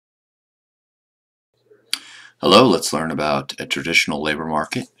Hello, let's learn about a traditional labor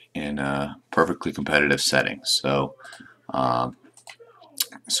market in a perfectly competitive setting. Um,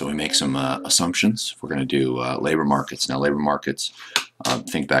 so we make some assumptions. We're going to do labor markets. Now, labor markets,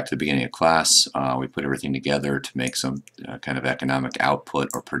 think back to the beginning of class, we put everything together to make some kind of economic output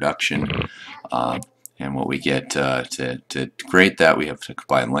or production. And what we get to create that, we have to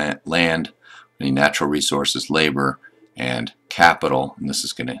combine land, natural resources, labor, and capital, and this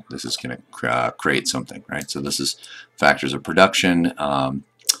is gonna create something, right? So this is factors of production, and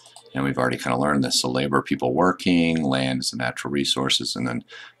we've already kind of learned this. So labor, people working, land is the natural resources, and then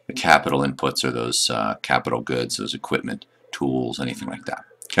the capital inputs are those capital goods, those equipment, tools, anything like that.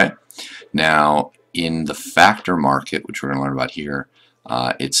 Okay. Now in the factor market, which we're going to learn about here,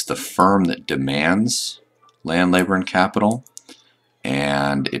 it's the firm that demands land, labor, and capital,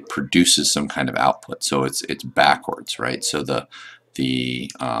 and it produces some kind of output. So it's backwards, right? So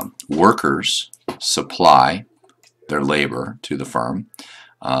the workers supply their labor to the firm.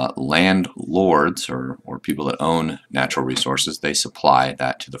 Landlords or people that own natural resources, they supply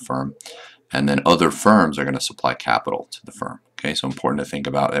that to the firm, and then other firms are going to supply capital to the firm. Okay, so important to think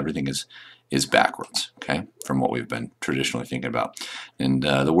about everything is backwards, okay, from what we've been traditionally thinking about. And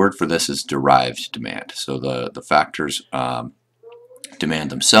the word for this is derived demand. So the factors demand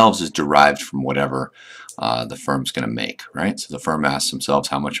themselves is derived from whatever the firm's going to make, right? So the firm asks themselves,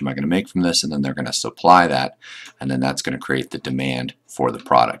 how much am I going to make from this? And then they're going to supply that, and then that's going to create the demand for the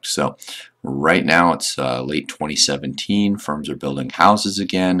product. So right now it's late 2017. Firms are building houses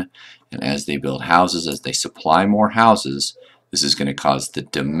again, and as they build houses, as they supply more houses, this is going to cause the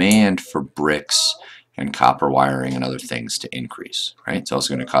demand for bricks and copper wiring and other things to increase, right? It's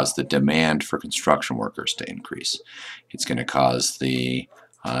also going to cause the demand for construction workers to increase. It's going to cause the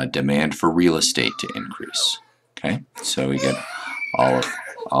demand for real estate to increase. Okay, so we get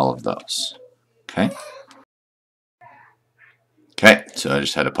all of those. Okay. Okay, so I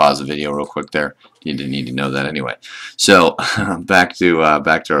just had to pause the video real quick there. You didn't need to know that anyway. So back to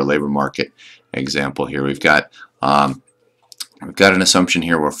our labor market example here. We've got an assumption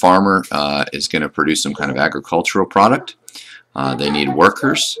here where a farmer is going to produce some kind of agricultural product. They need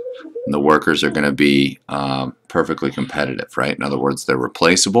workers, and the workers are going to be perfectly competitive, right? In other words, they're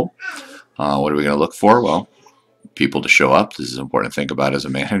replaceable. What are we going to look for? Well, people to show up. This is important to think about as a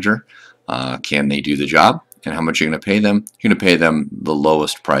manager. Can they do the job? And how much are you going to pay them? You're going to pay them the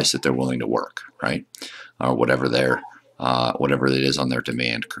lowest price that they're willing to work, right? Or whatever it is on their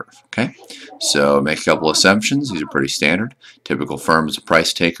demand curve. Okay, so make a couple assumptions. These are pretty standard. Typical firm is a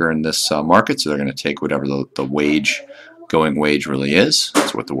price taker in this market, so they're going to take whatever the going wage really is.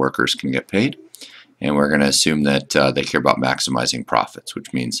 That's what the workers can get paid. And we're going to assume that they care about maximizing profits,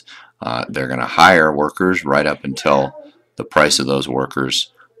 which means they're going to hire workers right up until the price of those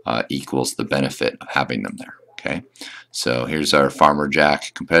workers equals the benefit of having them there. Okay, so here's our Farmer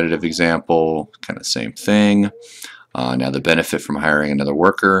Jack competitive example, kind of same thing. Now the benefit from hiring another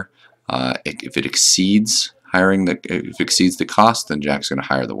worker, if it exceeds the cost, then Jack's going to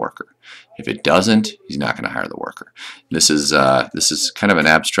hire the worker. If it doesn't, he's not going to hire the worker. This is kind of an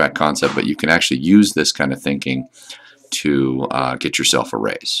abstract concept, but you can actually use this kind of thinking to get yourself a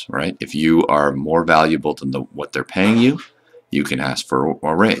raise, right? If you are more valuable than what they're paying you, you can ask for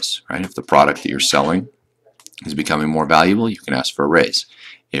a raise, right? If the product that you're selling is becoming more valuable, you can ask for a raise.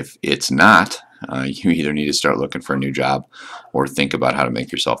 If it's not, you either need to start looking for a new job or think about how to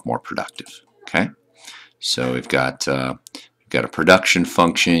make yourself more productive. Okay, so we've got a production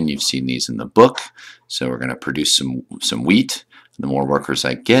function. You've seen these in the book. So we're going to produce some wheat. The more workers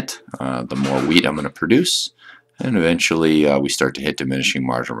I get, the more wheat I'm going to produce, and eventually we start to hit diminishing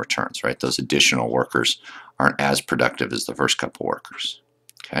marginal returns. Right, those additional workers aren't as productive as the first couple workers.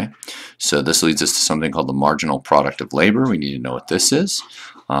 Okay, so this leads us to something called the marginal product of labor. We need to know what this is.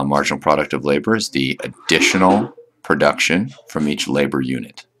 Marginal product of labor is the additional production from each labor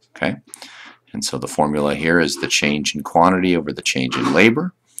unit. Okay, and so the formula here is the change in quantity over the change in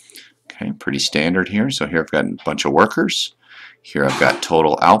labor. Okay, pretty standard here. So here I've got a bunch of workers. Here I've got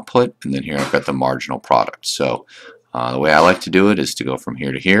total output, and then here I've got the marginal product. So the way I like to do it is to go from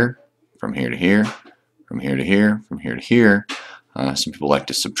here to here, from here to here, from here to here, from here to here. Some people like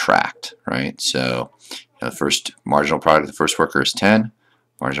to subtract, right? So the first marginal product of the first worker is 10.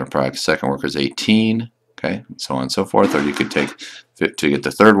 Marginal product of the second worker is 18. Okay, and so on and so forth. Or you could take, to get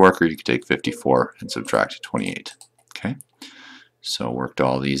the third worker, you could take 54 and subtract 28. Okay, so worked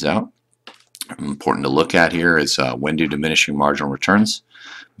all these out. Important to look at here is when do diminishing marginal returns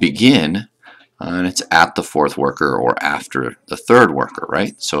begin? And it's at the fourth worker or after the third worker,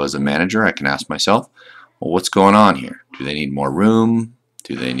 right? So as a manager, I can ask myself, well, what's going on here? Do they need more room?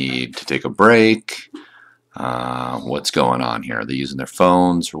 Do they need to take a break? what's going on here? Are they using their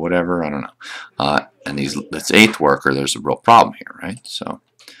phones or whatever? I don't know. And this eighth worker, there's a real problem here, right? So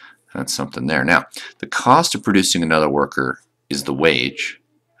that's something there. Now, the cost of producing another worker is the wage,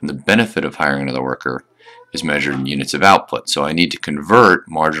 and the benefit of hiring another worker is measured in units of output. So I need to convert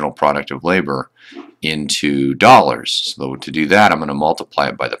marginal product of labor into dollars. So to do that, I'm going to multiply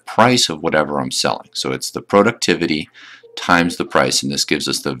it by the price of whatever I'm selling. So it's the productivity times the price, and this gives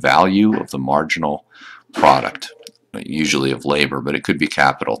us the value of the marginal product, usually of labor, but it could be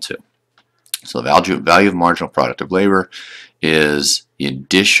capital too. So the value of marginal product of labor is the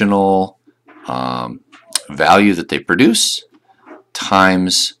additional value that they produce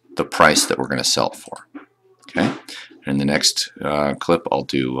times the price that we're going to sell it for. Okay, and in the next clip I'll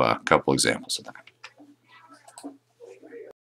do a couple examples of that.